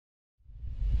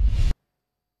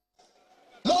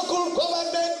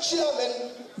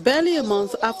Chairmen. Barely a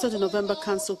month after the November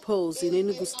council polls in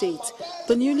Enugu State,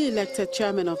 the newly elected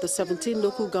chairman of the 17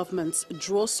 local governments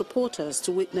draws supporters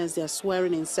to witness their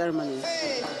swearing-in ceremony.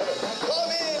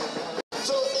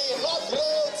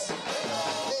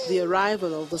 The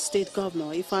arrival of the state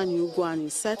governor, Ugwuanyi,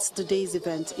 sets the day's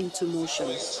event into motion.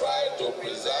 We try to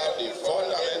preserve the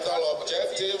fundamental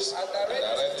objectives and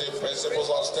directive principles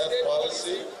of state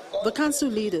policy. The council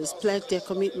leaders pledged their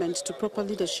commitment to proper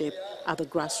leadership at the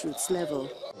grassroots level.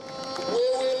 We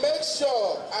will make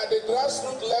sure at the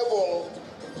grassroots level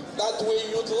that we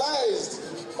utilize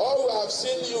all we have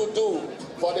seen you do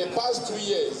for the past 2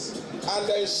 years and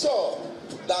ensure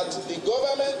that the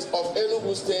government of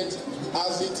Enugu State,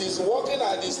 as it is working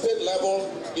at the state level,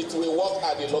 it will work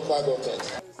at the local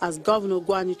government. As Governor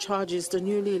Ugwuanyi charges the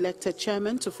newly elected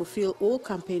chairman to fulfill all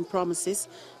campaign promises,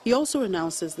 he also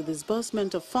announces the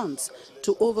disbursement of funds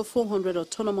to over 400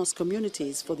 autonomous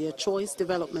communities for their choice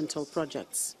developmental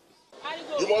projects.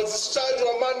 You must discharge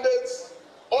your mandates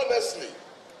honestly,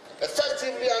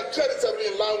 effectively and creditably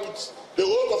in line with the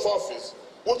oath of office,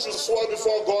 which you swore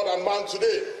before God and man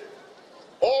today.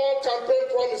 All campaign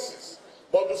promises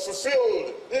must be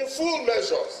fulfilled in full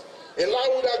measures, in line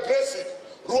with the aggressive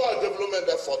rural development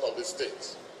effort of the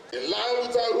state. In line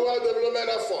with our rural development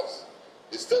efforts,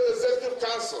 the State Executive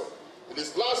Council, in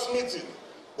its last meeting,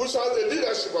 which has the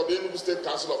leadership of the Enugu State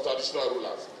Council of Traditional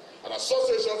Rulers and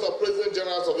associations of President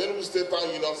Generals of Enugu State Town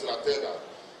Unions in attendance,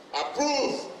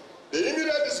 approved the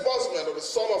immediate disbursement of the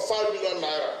sum of 5 million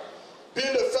naira,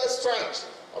 being the first tranche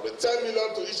of the 10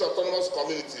 million to each autonomous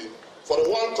community for the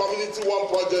One Community, One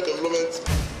Project development